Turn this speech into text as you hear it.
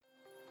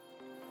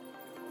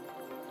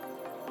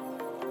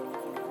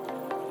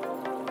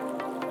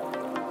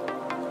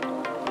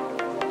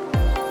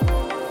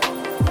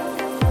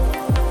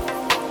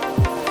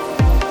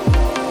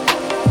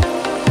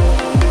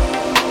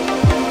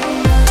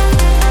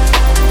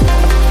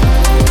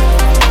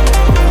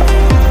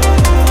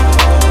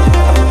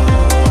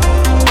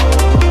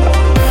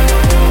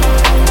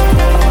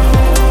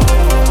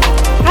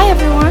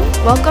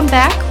Welcome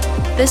back.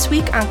 This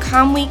week on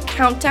Com Week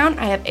Countdown,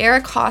 I have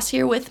Eric Haas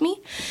here with me,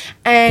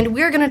 and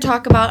we're going to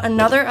talk about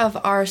another of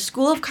our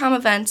School of Com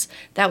events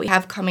that we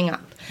have coming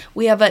up.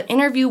 We have an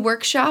interview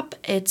workshop.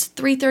 It's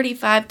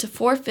 3:35 to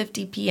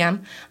 4:50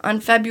 p.m. on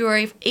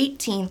February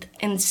 18th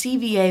in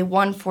CVA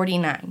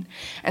 149.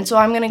 And so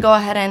I'm going to go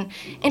ahead and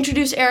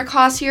introduce Eric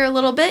Haas here a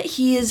little bit.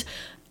 He is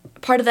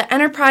part of the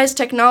Enterprise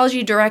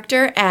Technology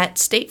Director at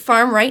State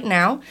Farm right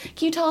now.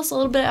 Can you tell us a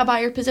little bit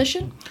about your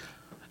position?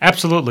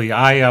 Absolutely.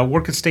 I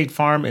work at State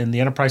Farm in the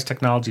Enterprise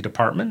Technology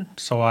Department,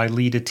 so I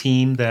lead a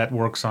team that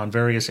works on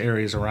various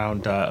areas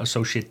around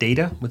associate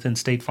data within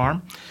State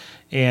Farm.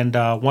 And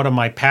one of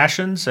my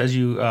passions, as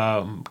you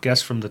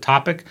guessed from the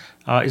topic,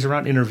 is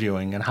around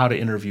interviewing and how to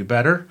interview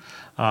better.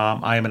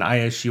 I am an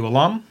ISU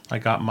alum. I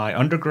got my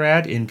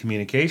undergrad in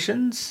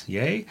communications,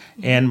 yay,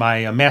 and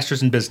my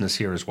master's in business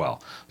here as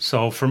well.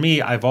 So for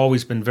me, I've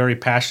always been very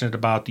passionate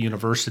about the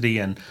university,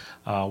 and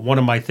one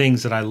of my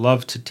things that I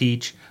love to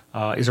teach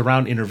is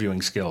around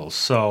interviewing skills.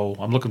 So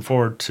I'm looking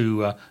forward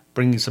to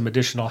bringing some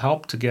additional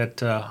help to get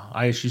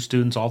ISU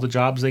students all the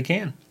jobs they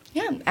can.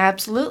 Yeah,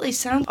 absolutely.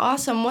 Sounds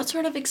awesome. What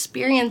sort of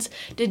experience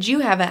did you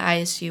have at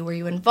ISU? Were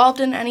you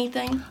involved in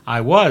anything?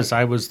 I was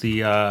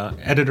the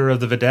editor of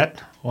the Vidette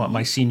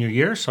my senior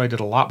year, so I did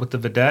a lot with the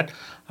Vidette.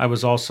 I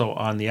was also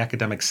on the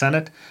Academic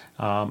Senate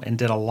and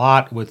did a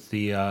lot with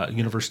the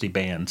university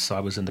band. So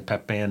I was in the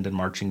pep band and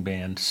marching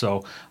band.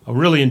 So I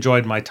really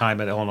enjoyed my time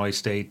at Illinois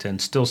State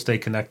and still stay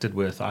connected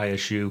with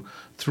ISU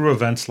through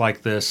events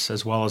like this,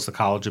 as well as the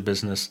College of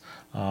Business,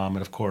 and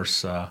of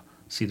course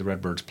see the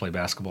Redbirds play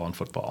basketball and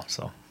football.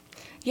 So.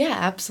 Yeah,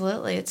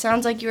 absolutely. It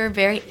sounds like you were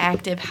very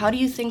active. How do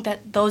you think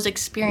that those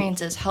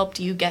experiences helped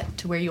you get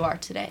to where you are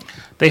today?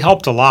 They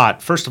helped a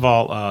lot. First of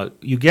all,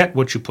 you get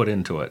what you put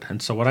into it. And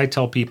so what I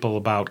tell people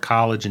about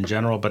college in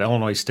general, but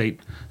Illinois State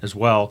as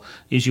well,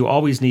 is you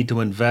always need to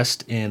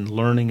invest in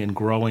learning and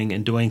growing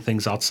and doing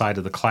things outside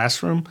of the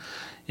classroom.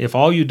 If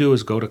all you do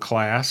is go to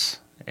class,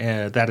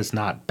 that is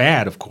not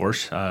bad, of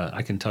course.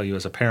 I can tell you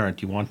as a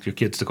parent, you want your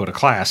kids to go to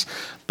class.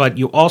 But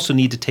you also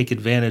need to take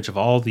advantage of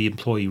all the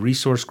employee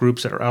resource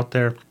groups that are out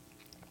there,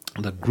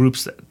 the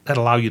groups that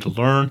allow you to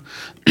learn.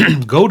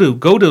 Go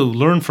to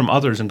learn from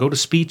others and go to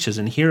speeches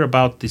and hear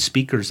about the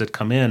speakers that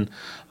come in.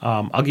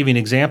 I'll give you an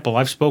example.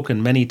 I've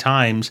spoken many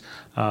times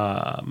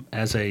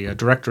as a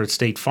director at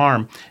State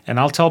Farm, and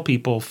I'll tell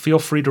people, feel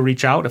free to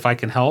reach out if I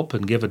can help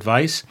and give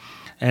advice.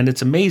 And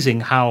it's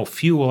amazing how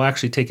few will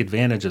actually take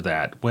advantage of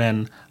that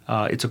when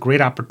it's a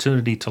great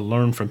opportunity to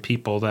learn from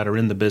people that are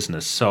in the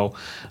business. So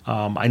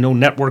I know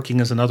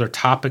networking is another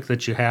topic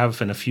that you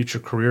have in a future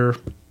career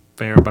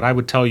fair, but I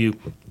would tell you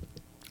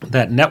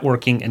that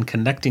networking and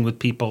connecting with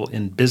people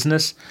in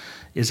business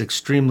is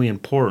extremely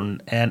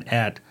important. And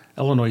at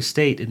Illinois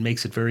State, it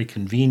makes it very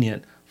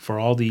convenient for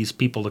all these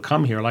people to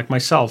come here, like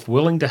myself,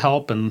 willing to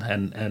help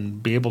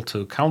and be able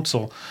to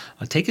counsel.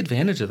 Take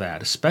advantage of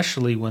that,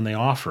 especially when they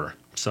offer.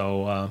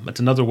 So it's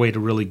another way to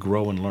really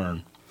grow and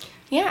learn.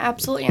 Yeah,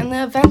 absolutely. And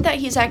the event that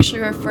he's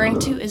actually referring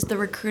to is the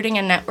Recruiting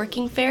and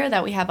Networking Fair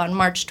that we have on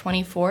March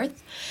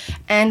 24th.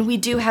 And we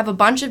do have a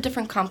bunch of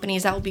different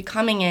companies that will be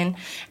coming in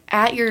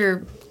at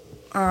your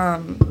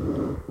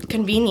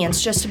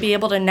convenience just to be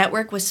able to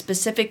network with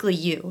specifically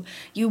you.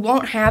 You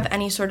won't have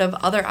any sort of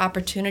other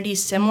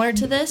opportunities similar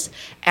to this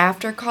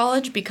after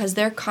college because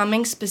they're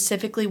coming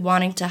specifically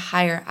wanting to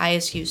hire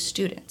ISU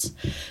students.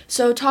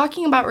 So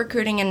talking about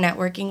recruiting and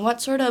networking, what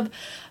sort of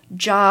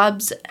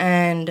jobs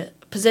and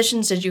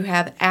positions did you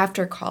have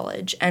after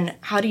college, and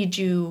how did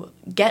you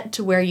get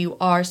to where you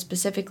are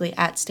specifically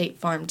at State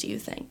Farm, do you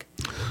think?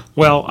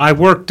 Well, I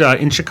worked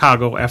in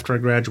Chicago after I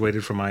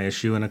graduated from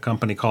ISU in a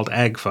company called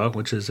AGFA,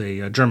 which is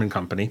a German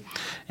company.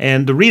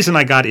 And the reason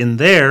I got in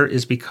there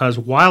is because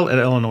while at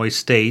Illinois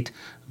State,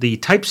 the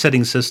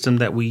typesetting system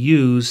that we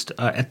used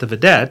at the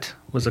Vidette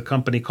was a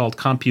company called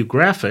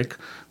CompuGraphic,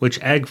 which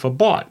AGFA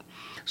bought.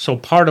 So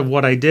part of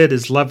what I did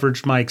is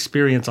leveraged my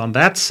experience on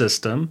that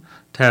system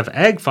to have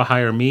AGFA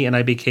hire me, and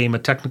I became a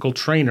technical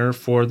trainer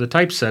for the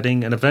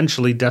typesetting and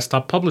eventually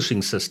desktop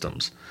publishing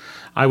systems.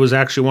 I was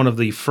actually one of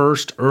the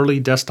first early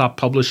desktop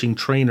publishing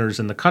trainers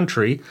in the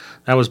country.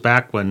 That was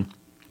back when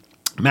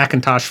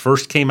Macintosh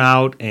first came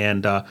out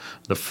and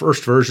the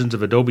first versions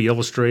of Adobe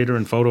Illustrator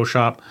and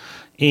Photoshop.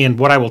 And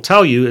what I will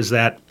tell you is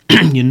that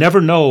you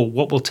never know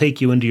what will take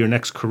you into your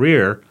next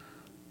career.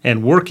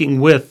 And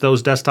working with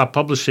those desktop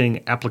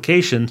publishing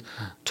applications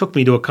took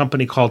me to a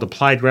company called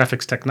Applied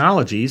Graphics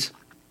Technologies,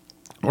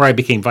 where I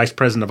became vice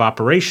president of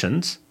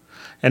operations.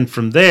 And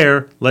from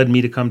there, led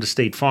me to come to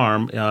State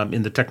Farm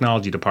in the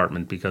technology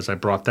department because I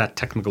brought that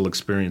technical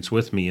experience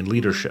with me in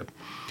leadership.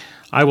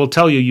 I will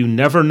tell you, you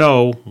never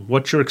know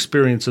what your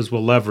experiences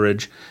will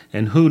leverage,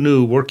 and who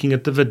knew working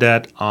at the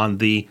Vidette on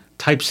the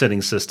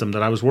typesetting system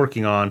that I was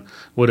working on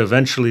would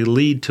eventually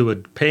lead to a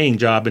paying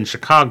job in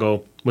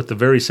Chicago with the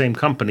very same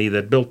company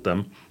that built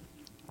them,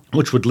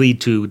 which would lead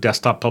to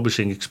desktop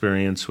publishing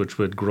experience, which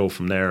would grow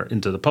from there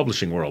into the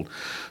publishing world.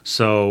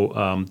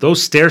 So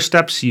those stair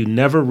steps, you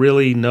never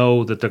really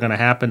know that they're going to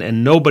happen,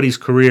 and nobody's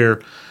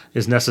career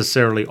is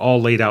necessarily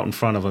all laid out in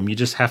front of them. You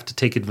just have to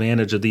take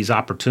advantage of these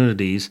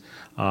opportunities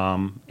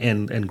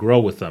and grow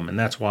with them. And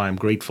that's why I'm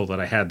grateful that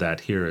I had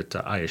that here at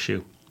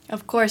ISU.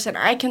 Of course, and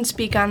I can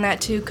speak on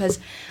that too because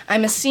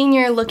I'm a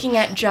senior looking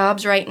at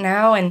jobs right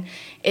now, and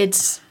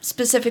it's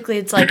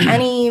like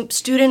any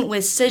student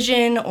with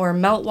Cision or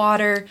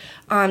Meltwater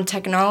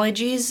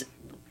technologies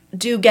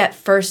do get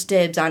first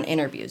dibs on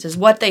interviews, is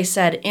what they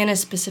said in a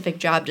specific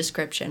job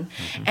description.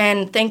 Mm-hmm.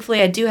 And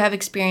thankfully, I do have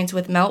experience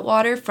with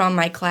Meltwater from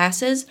my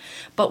classes,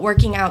 but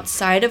working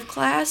outside of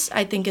class,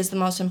 I think, is the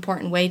most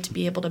important way to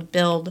be able to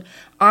build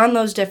on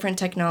those different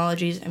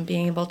technologies and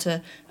being able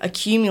to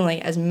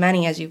accumulate as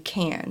many as you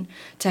can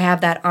to have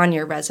that on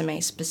your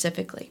resume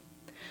specifically.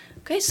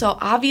 Okay, so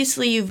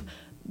obviously you've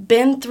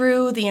been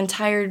through the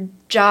entire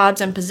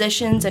jobs and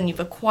positions, and you've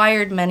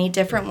acquired many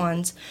different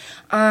ones.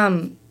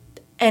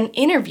 And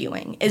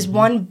interviewing is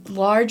one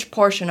large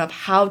portion of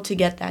how to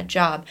get that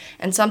job,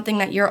 and something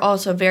that you're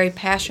also very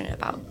passionate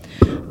about.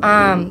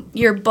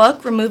 Your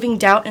book, Removing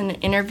Doubt in an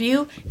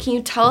Interview, can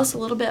you tell us a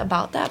little bit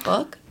about that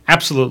book?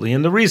 Absolutely.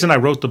 And the reason I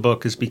wrote the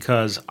book is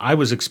because I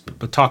was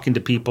talking to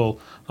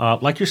people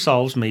like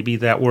yourselves, maybe,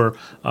 that were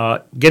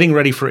getting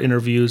ready for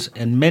interviews,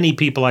 and many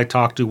people I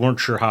talked to weren't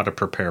sure how to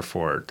prepare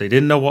for it. They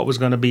didn't know what was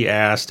going to be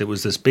asked. It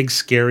was this big,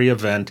 scary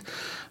event.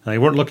 They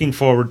weren't looking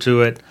forward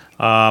to it.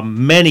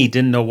 Many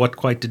didn't know what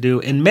quite to do.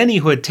 And many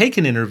who had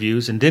taken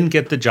interviews and didn't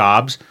get the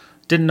jobs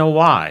didn't know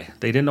why.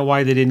 They didn't know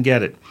why they didn't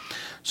get it.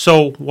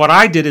 So what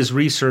I did is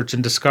research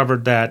and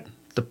discovered that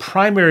the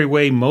primary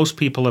way most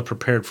people are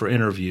prepared for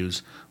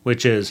interviews,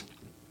 which is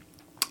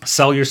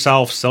sell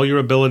yourself, sell your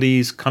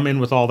abilities, come in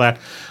with all that,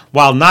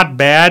 while not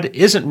bad,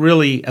 isn't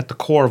really at the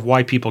core of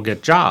why people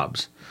get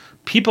jobs.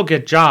 People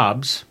get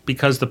jobs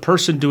because the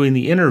person doing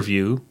the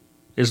interview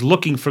is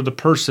looking for the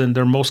person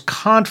they're most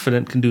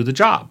confident can do the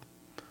job.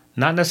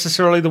 Not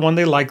necessarily the one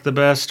they like the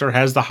best or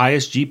has the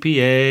highest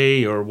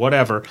GPA or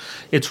whatever.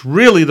 It's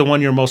really the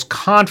one you're most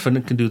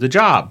confident can do the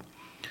job.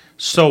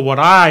 So what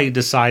I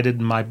decided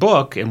in my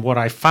book, and what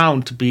I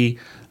found to be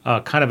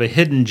kind of a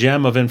hidden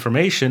gem of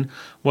information,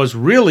 was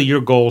really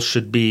your goal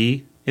should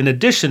be, in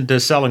addition to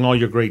selling all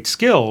your great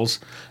skills,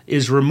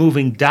 is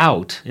removing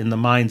doubt in the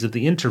minds of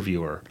the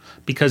interviewer.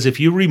 Because if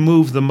you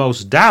remove the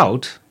most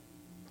doubt,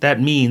 that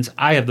means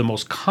I have the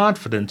most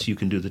confidence you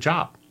can do the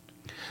job.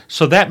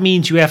 So that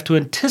means you have to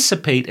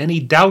anticipate any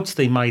doubts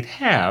they might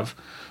have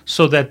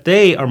so that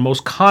they are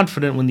most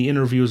confident when the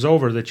interview is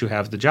over that you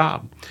have the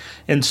job.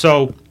 And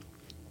so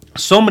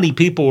many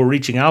people were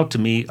reaching out to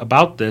me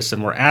about this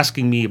and were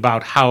asking me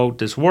about how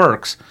this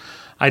works.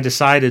 I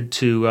decided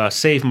to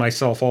save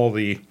myself all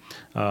the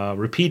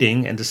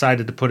repeating and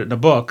decided to put it in a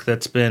book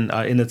that's been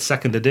in its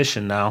second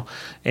edition now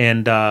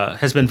and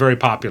has been very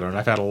popular. And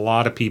I've had a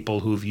lot of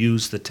people who've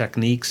used the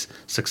techniques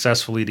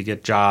successfully to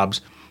get jobs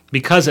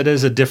because it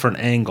is a different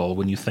angle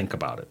when you think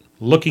about it.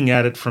 Looking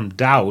at it from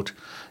doubt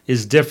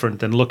is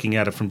different than looking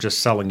at it from just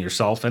selling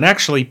yourself. And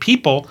actually,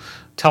 people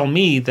tell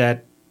me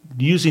that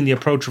using the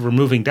approach of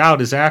removing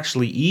doubt is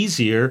actually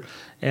easier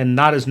and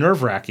not as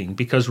nerve-wracking,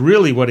 because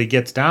really what it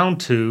gets down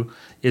to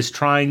is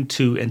trying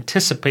to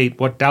anticipate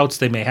what doubts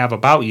they may have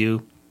about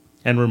you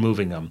and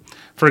removing them.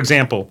 For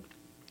example,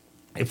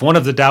 if one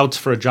of the doubts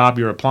for a job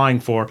you're applying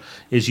for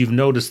is you've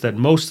noticed that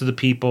most of the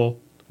people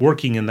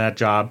working in that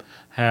job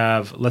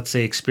have, let's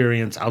say,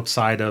 experience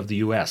outside of the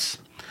U.S.,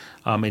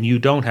 and you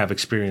don't have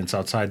experience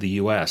outside the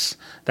U.S.,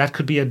 that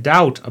could be a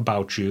doubt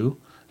about you.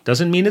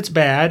 Doesn't mean it's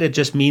bad, it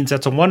just means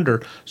that's a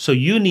wonder. So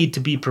you need to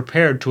be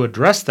prepared to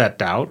address that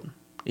doubt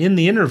in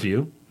the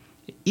interview,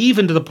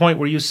 even to the point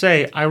where you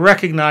say, I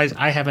recognize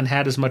I haven't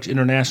had as much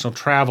international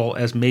travel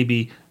as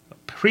maybe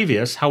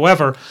previous.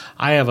 However,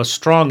 I have a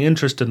strong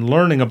interest in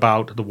learning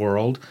about the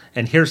world,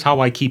 and here's how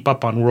I keep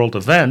up on world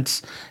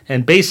events.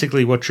 And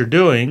basically what you're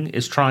doing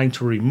is trying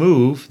to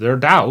remove their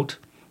doubt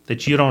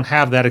that you don't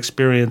have that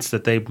experience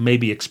that they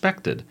maybe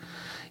expected.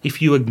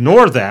 If you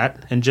ignore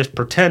that and just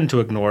pretend to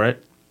ignore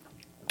it,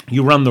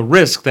 you run the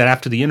risk that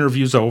after the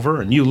interview's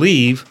over and you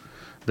leave,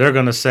 they're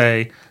going to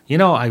say, you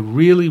know, I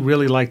really,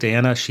 really liked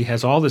Anna. She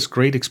has all this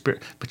great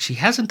experience, but she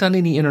hasn't done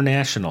any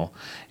international.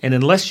 And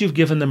unless you've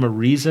given them a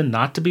reason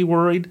not to be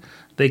worried,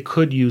 they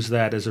could use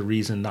that as a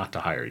reason not to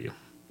hire you.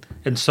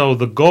 And so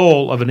the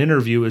goal of an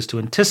interview is to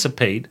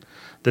anticipate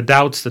the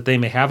doubts that they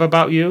may have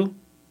about you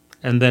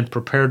and then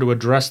prepare to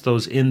address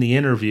those in the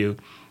interview.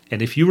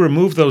 And if you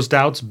remove those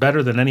doubts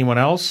better than anyone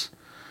else,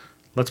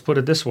 let's put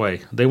it this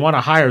way, they want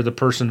to hire the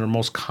person they're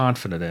most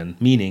confident in,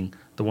 meaning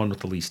the one with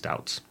the least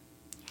doubts.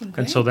 Okay.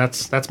 And so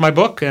that's my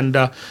book, and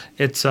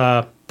it's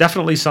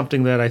definitely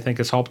something that I think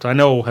has helped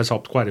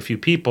quite a few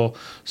people.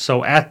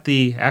 So at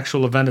the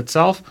actual event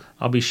itself,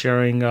 I'll be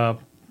sharing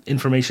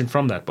information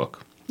from that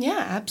book.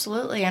 Yeah,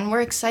 absolutely. And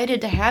we're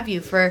excited to have you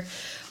for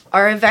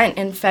our event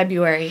in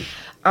February.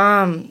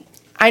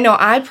 I know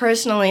I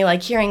personally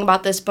like hearing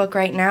about this book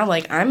right now.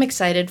 Like, I'm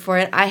excited for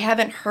it. I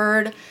haven't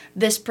heard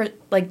this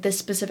this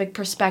specific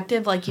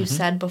perspective, like you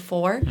said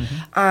before.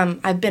 Mm-hmm.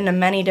 I've been to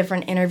many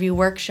different interview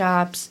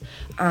workshops,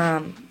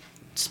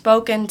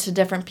 spoken to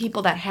different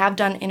people that have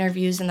done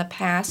interviews in the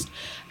past.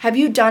 Have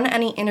you done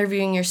any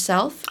interviewing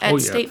yourself at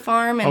State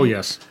Farm and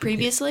yes.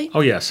 previously?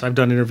 Oh, yes. I've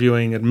done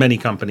interviewing at many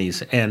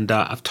companies, and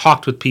I've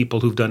talked with people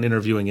who've done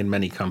interviewing in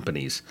many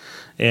companies.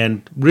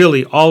 And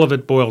really, all of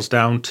it boils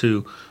down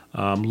to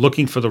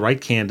looking for the right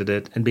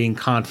candidate and being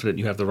confident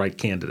you have the right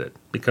candidate.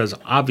 Because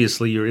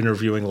obviously, you're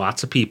interviewing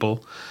lots of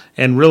people.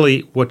 And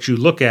really, what you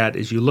look at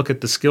is you look at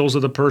the skills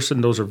of the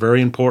person. Those are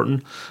very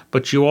important.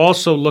 But you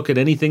also look at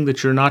anything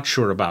that you're not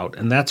sure about.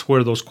 And that's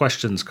where those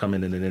questions come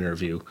in an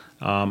interview.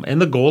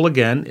 And the goal,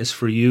 again, is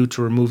for you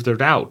to remove their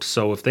doubt.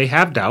 So if they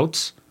have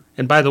doubts,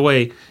 and by the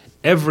way,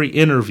 every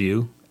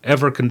interview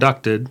ever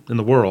conducted in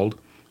the world,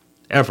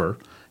 ever,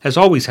 has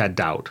always had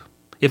doubt.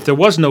 If there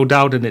was no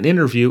doubt in an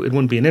interview, it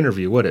wouldn't be an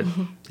interview, would it?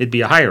 Mm-hmm. It'd be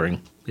a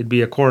hiring. It'd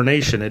be a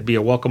coronation. It'd be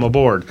a welcome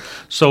aboard.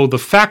 So the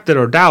fact that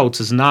there are doubts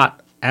is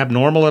not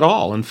abnormal at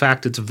all. In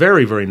fact, it's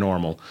very, very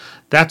normal.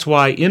 That's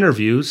why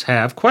interviews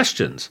have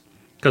questions,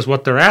 because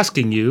what they're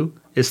asking you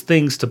is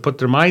things to put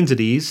their minds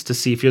at ease to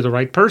see if you're the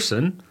right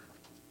person,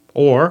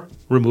 or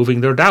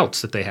removing their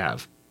doubts that they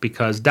have,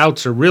 because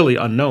doubts are really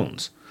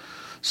unknowns.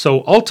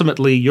 So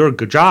ultimately, your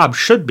job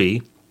should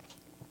be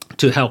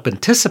to help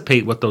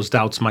anticipate what those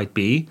doubts might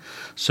be,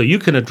 so you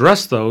can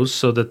address those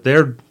so that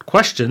their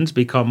questions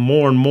become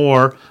more and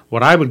more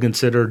what I would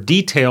consider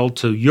detailed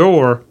to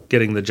your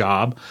getting the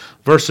job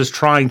versus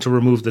trying to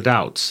remove the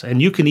doubts.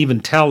 And you can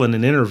even tell in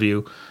an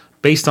interview,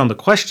 based on the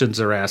questions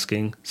they're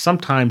asking,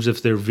 sometimes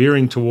if they're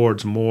veering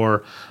towards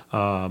more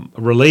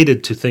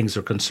related to things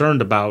they're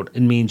concerned about,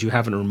 it means you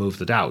haven't removed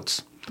the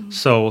doubts. Mm-hmm.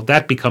 So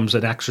that becomes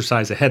an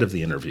exercise ahead of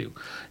the interview.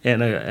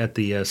 And at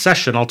the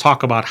session, I'll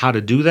talk about how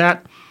to do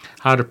that,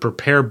 how to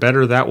prepare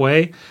better that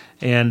way.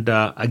 And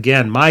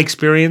again, my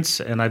experience,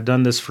 and I've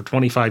done this for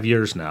 25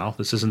 years now.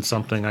 This isn't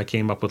something I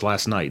came up with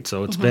last night,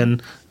 so it's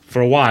been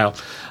for a while.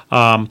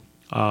 I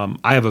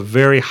have a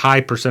very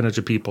high percentage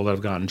of people that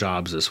have gotten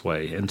jobs this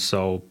way. And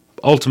so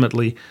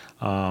ultimately,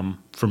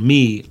 for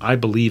me, I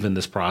believe in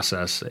this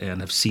process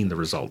and have seen the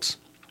results.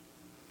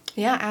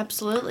 Yeah,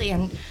 absolutely.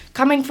 And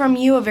coming from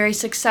you, a very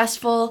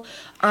successful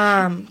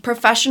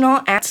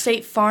professional at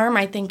State Farm,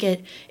 I think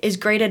it is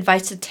great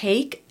advice to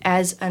take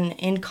as an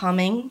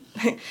incoming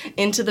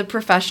into the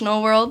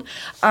professional world.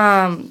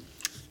 And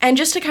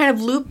just to kind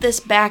of loop this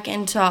back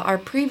into our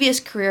previous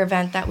career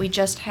event that we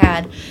just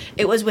had,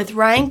 it was with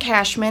Ryan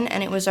Cashman,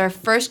 and it was our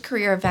first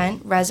career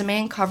event,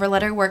 resume and cover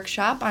letter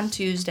workshop on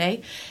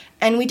Tuesday.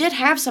 And we did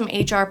have some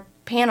HR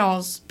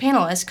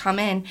panelists come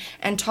in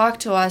and talk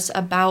to us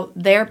about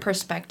their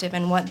perspective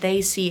and what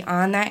they see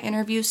on that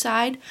interview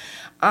side.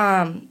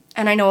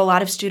 And I know a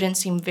lot of students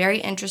seem very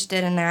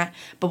interested in that,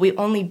 but we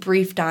only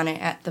briefed on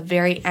it at the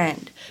very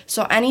end.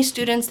 So any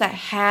students that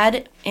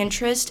had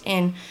interest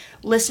in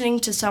listening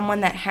to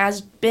someone that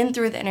has been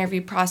through the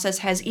interview process,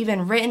 has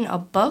even written a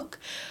book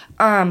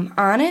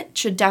on it,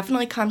 should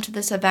definitely come to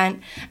this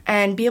event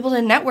and be able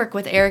to network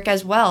with Eric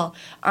as well.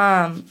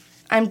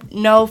 I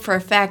know for a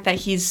fact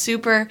that he's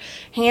super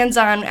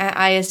hands-on at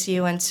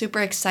ISU and super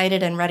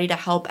excited and ready to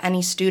help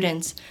any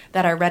students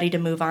that are ready to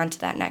move on to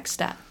that next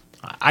step.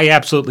 I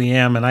absolutely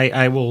am, and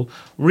I will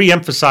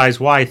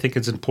reemphasize why I think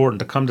it's important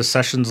to come to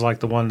sessions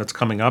like the one that's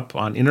coming up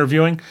on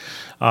interviewing.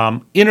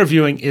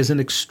 Interviewing is an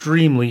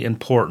extremely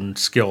important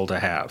skill to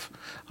have.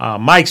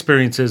 My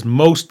experience is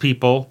most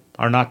people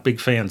are not big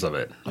fans of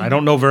it. I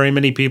don't know very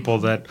many people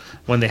that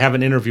when they have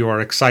an interview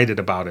are excited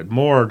about it.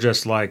 More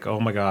just like, oh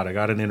my God, I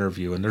got an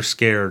interview, and they're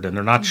scared and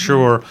they're not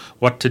sure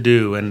what to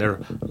do, and they're,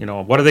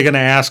 what are they going to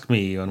ask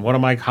me, and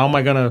how am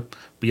I going to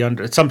be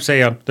under? Some say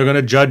they're going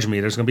to judge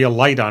me. There's going to be a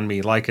light on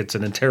me like it's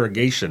an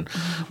interrogation.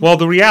 Well,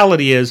 the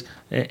reality is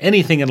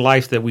anything in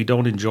life that we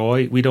don't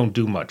enjoy, we don't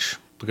do much,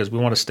 because we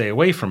want to stay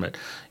away from it.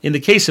 In the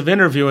case of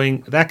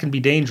interviewing, that can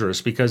be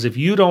dangerous, because if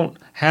you don't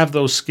have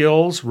those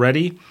skills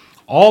ready,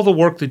 all the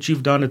work that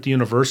you've done at the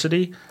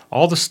university,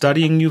 all the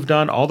studying you've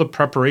done, all the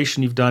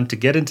preparation you've done to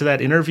get into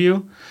that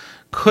interview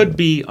could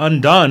be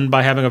undone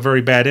by having a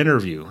very bad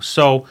interview.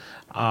 So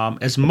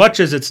as much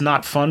as it's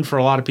not fun for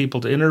a lot of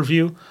people to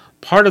interview,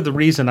 part of the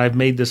reason I've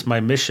made this my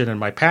mission and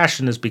my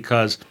passion is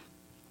because,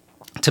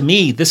 to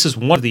me, this is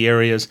one of the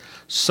areas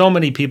so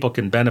many people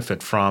can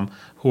benefit from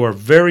who are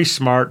very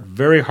smart,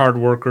 very hard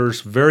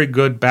workers, very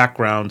good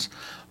backgrounds,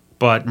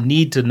 but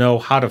need to know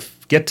how to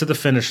get to the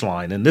finish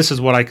line. And this is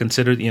what I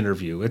consider the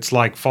interview. It's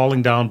like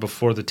falling down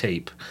before the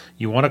tape.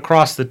 You want to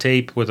cross the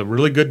tape with a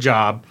really good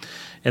job.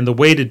 And the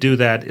way to do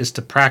that is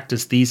to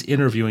practice these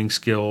interviewing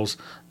skills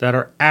that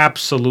are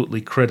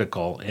absolutely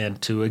critical. And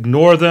to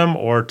ignore them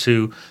or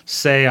to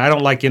say, I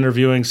don't like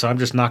interviewing, so I'm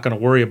just not going to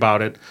worry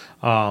about it,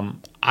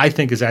 I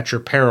think is at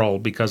your peril,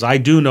 because I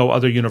do know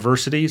other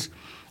universities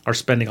are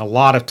spending a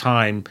lot of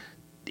time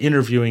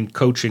interviewing,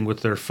 coaching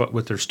with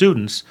their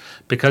students,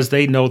 because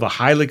they know the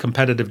highly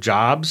competitive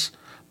jobs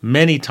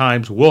many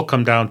times will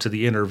come down to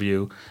the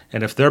interview.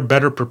 And if they're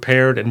better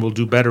prepared and will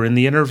do better in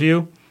the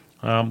interview,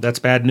 that's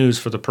bad news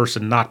for the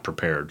person not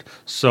prepared.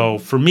 So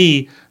for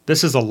me,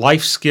 this is a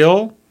life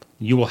skill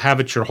You will have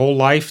it your whole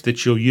life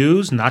that you'll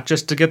use, not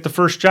just to get the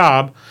first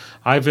job.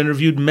 I've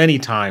interviewed many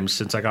times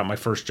since I got my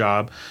first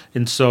job.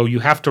 And so you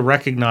have to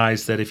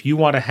recognize that if you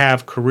want to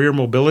have career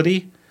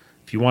mobility,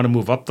 if you want to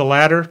move up the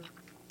ladder,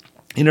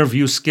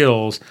 interview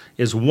skills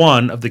is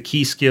one of the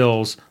key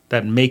skills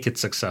that make it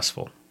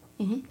successful.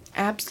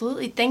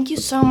 Absolutely. Thank you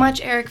so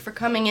much, Eric, for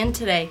coming in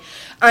today.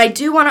 I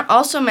do want to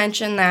also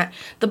mention that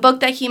the book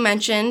that he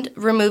mentioned,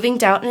 Removing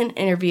Doubt in an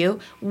Interview,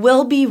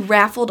 will be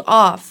raffled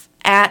off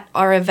at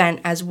our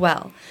event as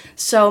well.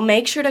 So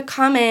make sure to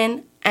come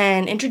in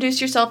and introduce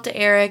yourself to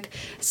Eric,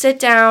 sit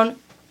down,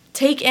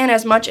 take in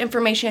as much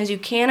information as you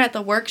can at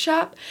the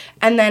workshop,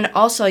 and then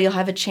also you'll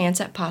have a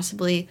chance at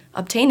possibly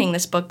obtaining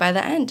this book by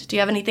the end. Do you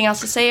have anything else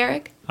to say,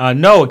 Eric?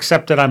 No,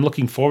 except that I'm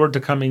looking forward to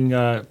coming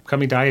to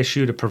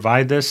ISU to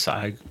provide this.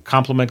 I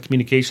compliment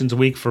Communications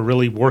Week for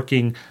really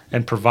working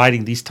and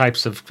providing these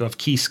types of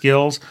key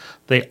skills.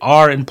 They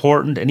are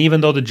important, and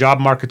even though the job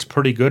market's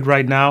pretty good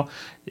right now,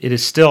 it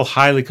is still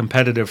highly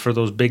competitive for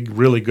those big,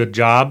 really good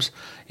jobs,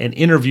 and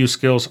interview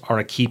skills are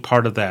a key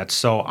part of that.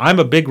 So I'm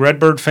a big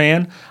Redbird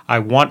fan. I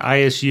want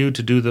ISU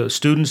to do the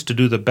students to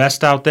do the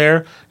best out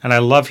there, and I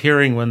love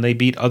hearing when they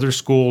beat other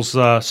schools'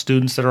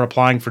 students that are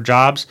applying for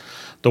jobs.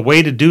 The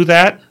way to do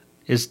that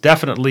is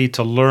definitely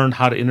to learn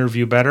how to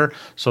interview better.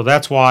 So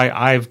that's why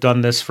I've done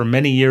this for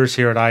many years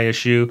here at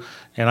ISU,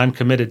 and I'm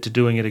committed to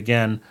doing it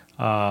again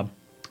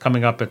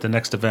coming up at the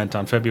next event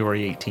on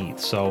February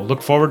 18th. So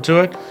look forward to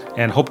it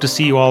and hope to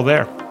see you all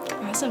there.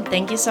 Awesome.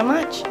 Thank you so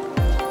much.